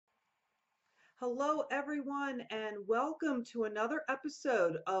Hello, everyone, and welcome to another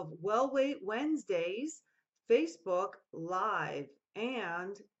episode of Well Wait Wednesdays Facebook Live.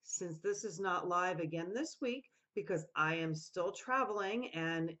 And since this is not live again this week, because I am still traveling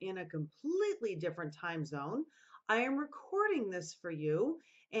and in a completely different time zone, I am recording this for you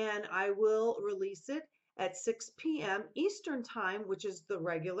and I will release it at 6 p.m. Eastern Time, which is the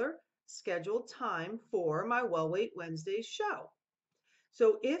regular scheduled time for my Well Wait Wednesdays show.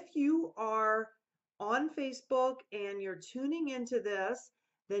 So if you are on Facebook and you're tuning into this,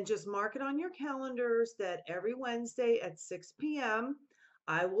 then just mark it on your calendars that every Wednesday at 6 p.m.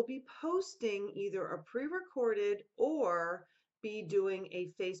 I will be posting either a pre-recorded or be doing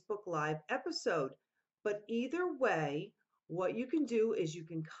a Facebook Live episode. But either way, what you can do is you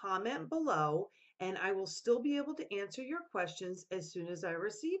can comment below and I will still be able to answer your questions as soon as I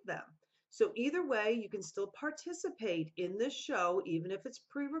receive them. So either way, you can still participate in this show, even if it's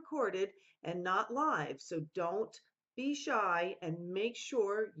pre-recorded and not live. So don't be shy and make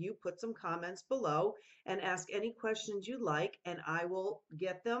sure you put some comments below and ask any questions you like, and I will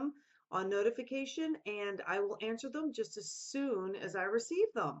get them on notification and I will answer them just as soon as I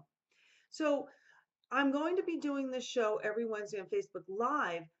receive them. So I'm going to be doing this show every Wednesday on Facebook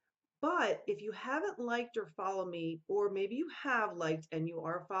Live, but if you haven't liked or follow me, or maybe you have liked and you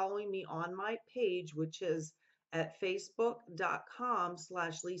are following me on my page, which is at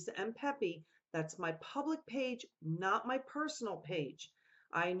facebook.com/Lisa M. Pepe, that's my public page, not my personal page.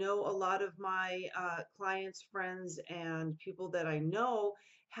 I know a lot of my clients, friends, and people that I know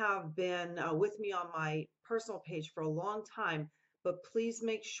have been with me on my personal page for a long time, but please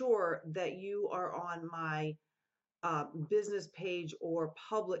make sure that you are on my business page or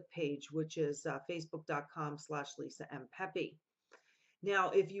public page, which is facebook.com/Lisa M. Pepe. Now,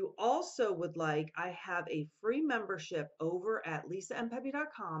 if you also would like, I have a free membership over at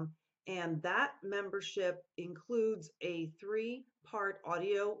lisampepe.com, and that membership includes a three-part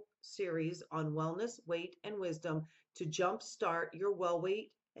audio series on wellness, weight, and wisdom to jumpstart your well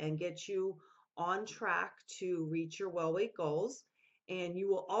weight and get you on track to reach your well weight goals. And you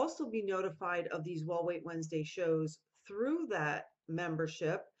will also be notified of these Well Weight Wednesday shows through that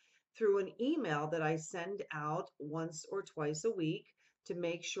membership through an email that I send out once or twice a week to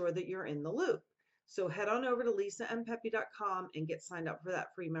make sure that you're in the loop. So head on over to lisampepe.com and get signed up for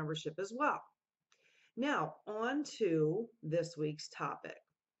that free membership as well. Now, on to this week's topic.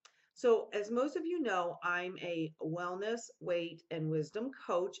 So, as most of you know, I'm a wellness, weight, and wisdom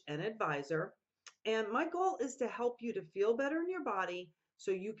coach and advisor. And my goal is to help you to feel better in your body so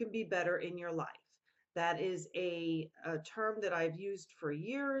you can be better in your life. That is a term that I've used for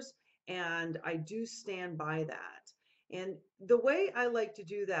years, and I do stand by that. And the way I like to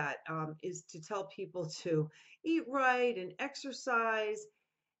do that is to tell people to eat right and exercise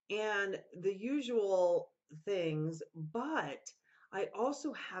and the usual things, but I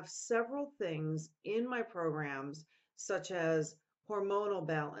also have several things in my programs, such as hormonal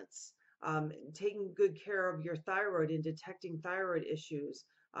balance, taking good care of your thyroid and detecting thyroid issues.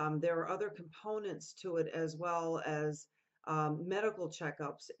 There are other components to it as well as medical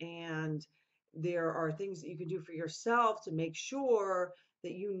checkups, and there are things that you can do for yourself to make sure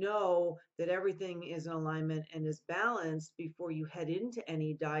that you know that everything is in alignment and is balanced before you head into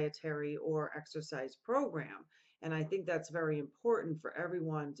any dietary or exercise program. And I think that's very important for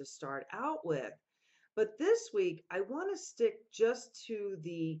everyone to start out with. But this week, I want to stick just to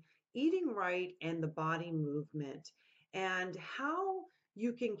the eating right and the body movement and how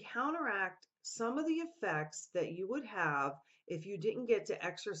you can counteract some of the effects that you would have if you didn't get to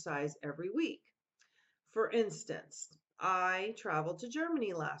exercise every week. For instance, I traveled to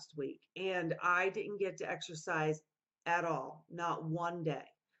Germany last week and I didn't get to exercise at all, not one day.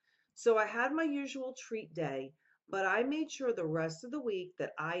 So I had my usual treat day, but I made sure the rest of the week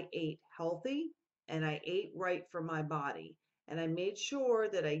that I ate healthy and I ate right for my body. And I made sure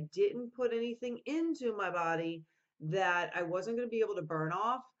that I didn't put anything into my body that I wasn't going to be able to burn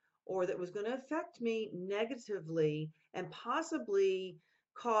off or that was going to affect me negatively and possibly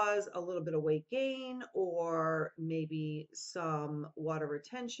cause a little bit of weight gain or maybe some water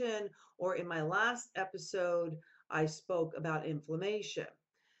retention. Or in my last episode, I spoke about inflammation.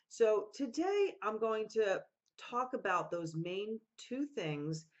 So today I'm going to talk about those main two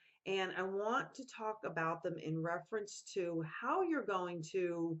things, and I want to talk about them in reference to how you're going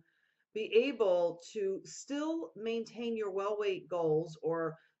to be able to still maintain your well weight goals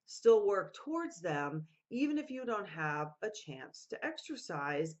or still work towards them, even if you don't have a chance to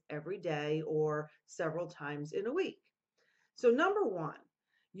exercise every day or several times in a week. So, number one,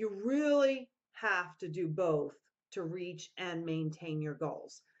 you really have to do both to reach and maintain your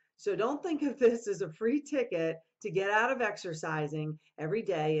goals. So don't think of this as a free ticket to get out of exercising every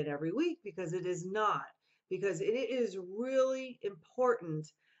day and every week, because it is not. Because it is really important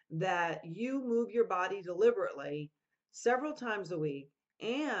that you move your body deliberately several times a week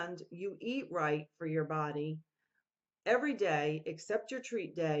and you eat right for your body every day except your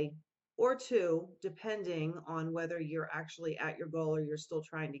treat day or two, depending on whether you're actually at your goal or you're still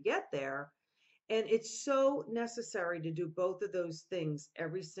trying to get there. And it's so necessary to do both of those things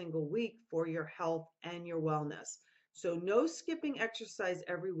every single week for your health and your wellness. So, no skipping exercise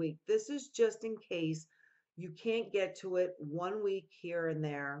every week. This is just in case you can't get to it one week here and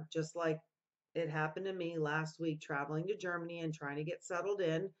there, just like it happened to me last week traveling to Germany and trying to get settled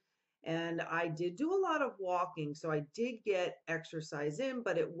in. And I did do a lot of walking, so I did get exercise in,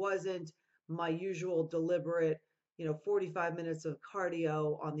 but it wasn't my usual deliberate 45 minutes of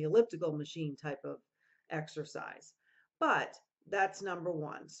cardio on the elliptical machine type of exercise. But that's number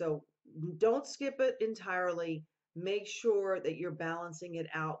one. So don't skip it entirely. Make sure that you're balancing it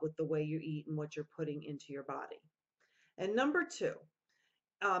out with the way you eat and what you're putting into your body. And number two,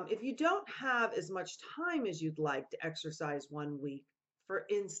 if you don't have as much time as you'd like to exercise one week, for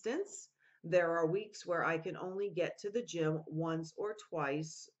instance, there are weeks where I can only get to the gym once or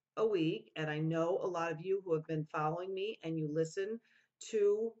twice a week. And I know a lot of you who have been following me and you listen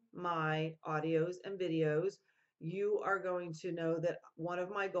to my audios and videos, you are going to know that one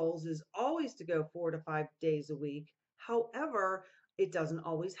of my goals is always to go 4 to 5 days a week. However, it doesn't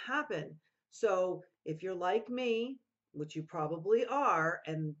always happen. So if you're like me, which you probably are,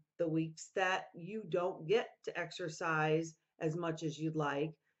 and the weeks that you don't get to exercise as much as you'd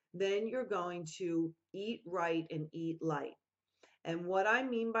like, then you're going to eat right and eat light. And what I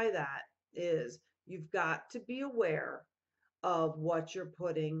mean by that is you've got to be aware of what you're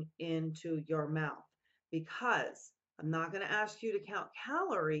putting into your mouth, because I'm not going to ask you to count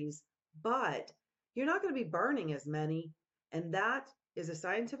calories, but you're not going to be burning as many. And that is a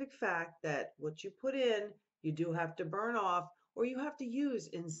scientific fact that what you put in, you do have to burn off or you have to use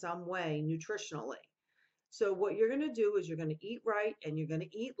in some way nutritionally. So, what you're going to do is you're going to eat right and you're going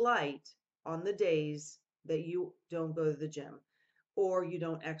to eat light on the days that you don't go to the gym or you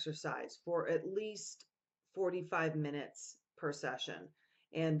don't exercise for at least 45 minutes per session.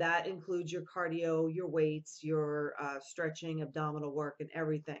 And that includes your cardio, your weights, your stretching, abdominal work, and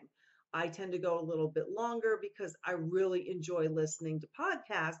everything. I tend to go a little bit longer because I really enjoy listening to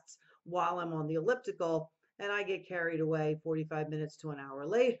podcasts while I'm on the elliptical, and I get carried away 45 minutes to an hour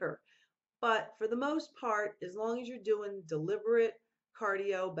later. But for the most part, as long as you're doing deliberate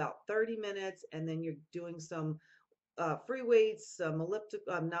cardio, about 30 minutes, and then you're doing some free weights, some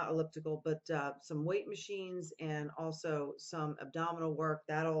elliptical, not elliptical, but some weight machines, and also some abdominal work,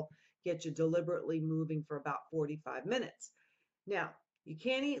 that'll get you deliberately moving for about 45 minutes. Now, you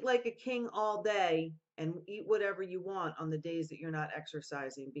can't eat like a king all day and eat whatever you want on the days that you're not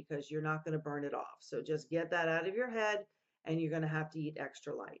exercising, because you're not going to burn it off. So just get that out of your head, and you're going to have to eat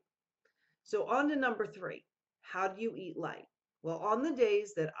extra light. So on to number three. How do you eat light? Well, on the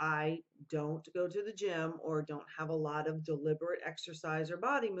days that I don't go to the gym or don't have a lot of deliberate exercise or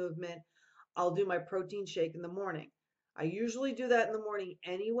body movement, I'll do my protein shake in the morning. I usually do that in the morning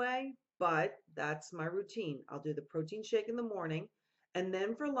anyway, but that's my routine. I'll do the protein shake in the morning. And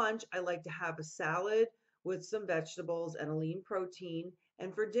then for lunch, I like to have a salad with some vegetables and a lean protein.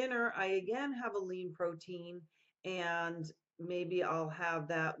 And for dinner, I again have a lean protein, and maybe I'll have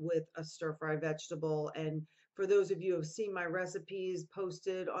that with a stir fry vegetable. And for those of you who have seen my recipes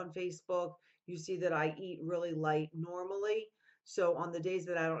posted on Facebook, you see that I eat really light normally. So on the days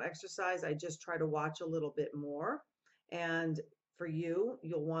that I don't exercise, I just try to watch a little bit more. And for you,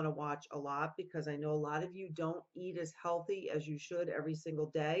 you'll want to watch a lot, because I know a lot of you don't eat as healthy as you should every single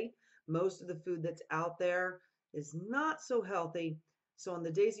day. Most of the food that's out there is not so healthy. So on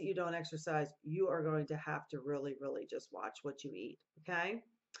the days that you don't exercise, you are going to have to really, really just watch what you eat. Okay.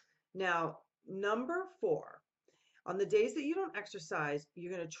 Now, number four, on the days that you don't exercise,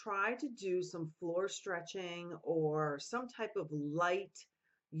 you're going to try to do some floor stretching or some type of light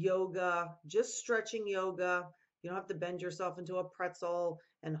yoga, just stretching yoga. You don't have to bend yourself into a pretzel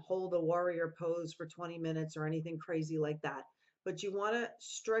and hold a warrior pose for 20 minutes or anything crazy like that. But you want to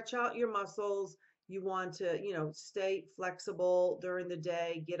stretch out your muscles. You want to, stay flexible during the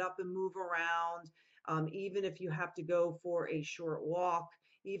day, get up and move around. Even if you have to go for a short walk,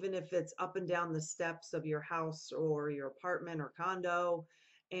 even if it's up and down the steps of your house or your apartment or condo,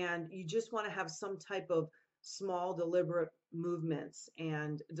 and you just want to have some type of small deliberate movements.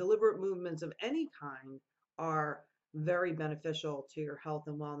 And deliberate movements of any kind are very beneficial to your health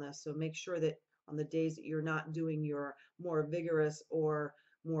and wellness. So make sure that on the days that you're not doing your more vigorous or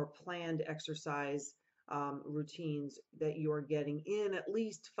more planned exercise routines that you're getting in at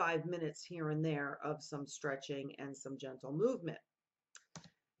least 5 minutes here and there of some stretching and some gentle movement.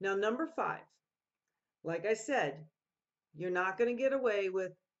 Now, number 5, like I said, you're not going to get away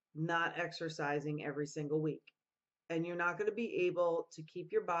with not exercising every single week. And you're not going to be able to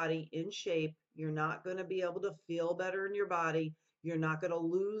keep your body in shape. You're not going to be able to feel better in your body. You're not going to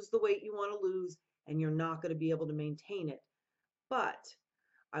lose the weight you want to lose, and you're not going to be able to maintain it. But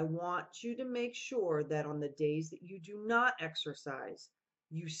I want you to make sure that on the days that you do not exercise,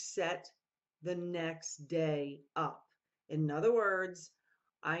 you set the next day up. In other words,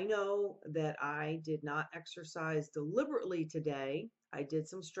 I know that I did not exercise deliberately today. I did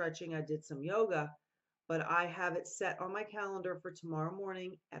some stretching, I did some yoga, but I have it set on my calendar for tomorrow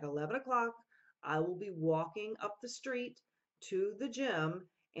morning at 11 o'clock. I will be walking up the street to the gym,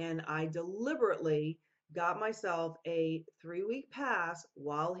 and I deliberately got myself a 3-week pass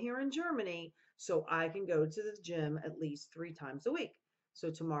while here in Germany so I can go to the gym at least 3 times a week. So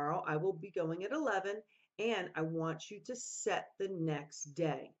tomorrow I will be going at 11, and I want you to set the next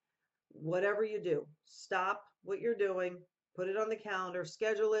day. Whatever you do, stop what you're doing, put it on the calendar,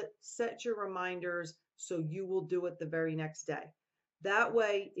 schedule it, set your reminders so you will do it the very next day. That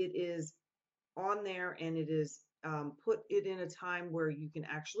way it is on there, and it is put it in a time where you can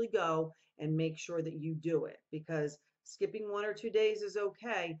actually go and make sure that you do it, because skipping 1 or 2 days is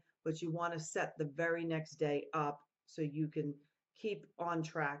okay, but you want to set the very next day up so you can keep on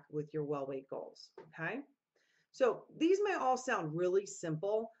track with your well weight goals. Okay. So these may all sound really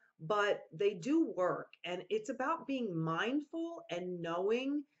simple, but they do work. And it's about being mindful and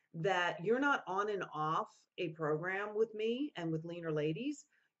knowing that you're not on and off a program with me and with Leaner Ladies.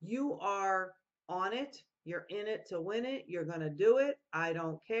 You are on it. You're in it to win it. You're going to do it. I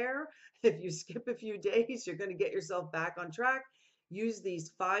don't care. If you skip a few days, you're going to get yourself back on track. Use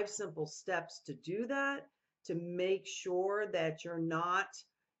these 5 simple steps to do that, to make sure that you're not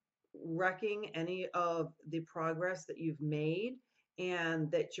wrecking any of the progress that you've made, and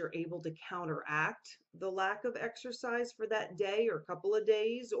that you're able to counteract the lack of exercise for that day or couple of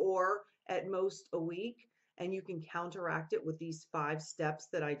days or at most a week. And you can counteract it with these 5 steps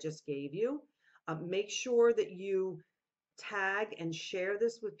that I just gave you. Make sure that you tag and share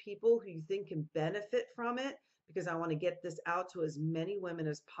this with people who you think can benefit from it, because I want to get this out to as many women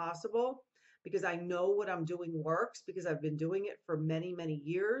as possible, because I know what I'm doing works, because I've been doing it for many, many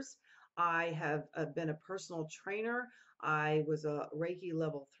years. I have been a personal trainer. I was a Reiki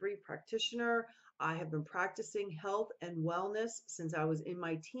level 3 practitioner. I have been practicing health and wellness since I was in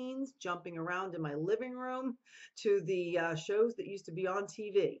my teens, jumping around in my living room to the shows that used to be on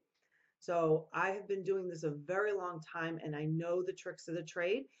TV. So I have been doing this a very long time, and I know the tricks of the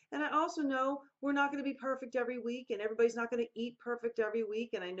trade. And I also know we're not going to be perfect every week, and everybody's not going to eat perfect every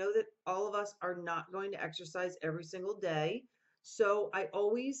week. And I know that all of us are not going to exercise every single day. So I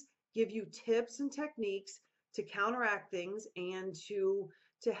always give you tips and techniques to counteract things and to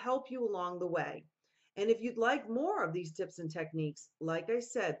help you along the way. And if you'd like more of these tips and techniques, like I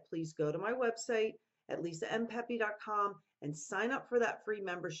said, please go to my website at lisampepe.com and sign up for that free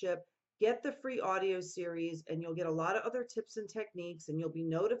membership. Get the free audio series, and you'll get a lot of other tips and techniques, and you'll be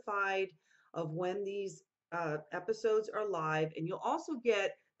notified of when these episodes are live. And you'll also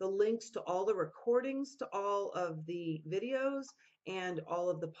get the links to all the recordings to all of the videos and all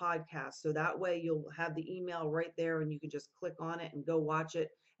of the podcasts. So that way you'll have the email right there, and you can just click on it and go watch it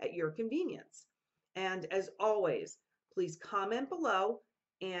at your convenience. And as always, please comment below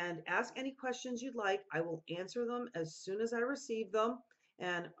and ask any questions you'd like. I will answer them as soon as I receive them.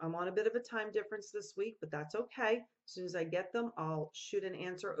 And I'm on a bit of a time difference this week, but that's okay. As soon as I get them, I'll shoot an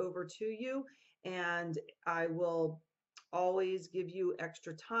answer over to you. And I will always give you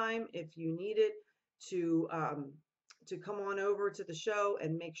extra time if you need it to come on over to the show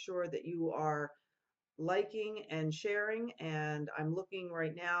and make sure that you are liking and sharing. And I'm looking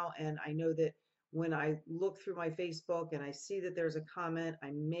right now, and I know that when I look through my Facebook and I see that there's a comment,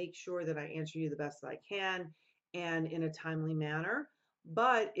 I make sure that I answer you the best that I can and in a timely manner.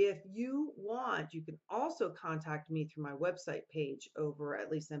 But if you want, you can also contact me through my website page over at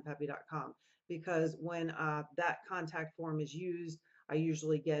lisampepe.com, because when that contact form is used, I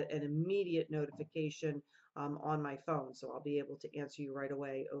usually get an immediate notification on my phone. So I'll be able to answer you right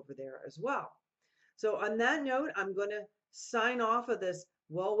away over there as well. So on that note, I'm going to sign off of this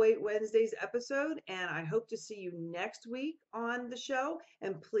Well Wait Wednesdays episode, and I hope to see you next week on the show.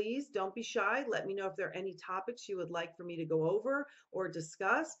 And please don't be shy. Let me know if there are any topics you would like for me to go over or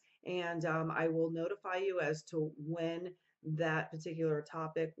discuss, and I will notify you as to when that particular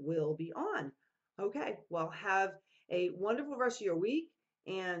topic will be on. Okay, well, have a wonderful rest of your week,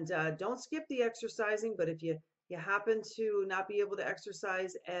 And don't skip the exercising, but if you happen to not be able to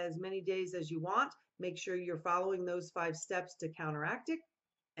exercise as many days as you want, make sure you're following those 5 steps to counteract it.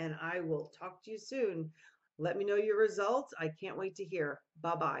 And I will talk to you soon. Let me know your results. I can't wait to hear.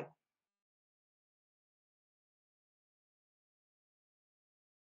 Bye bye.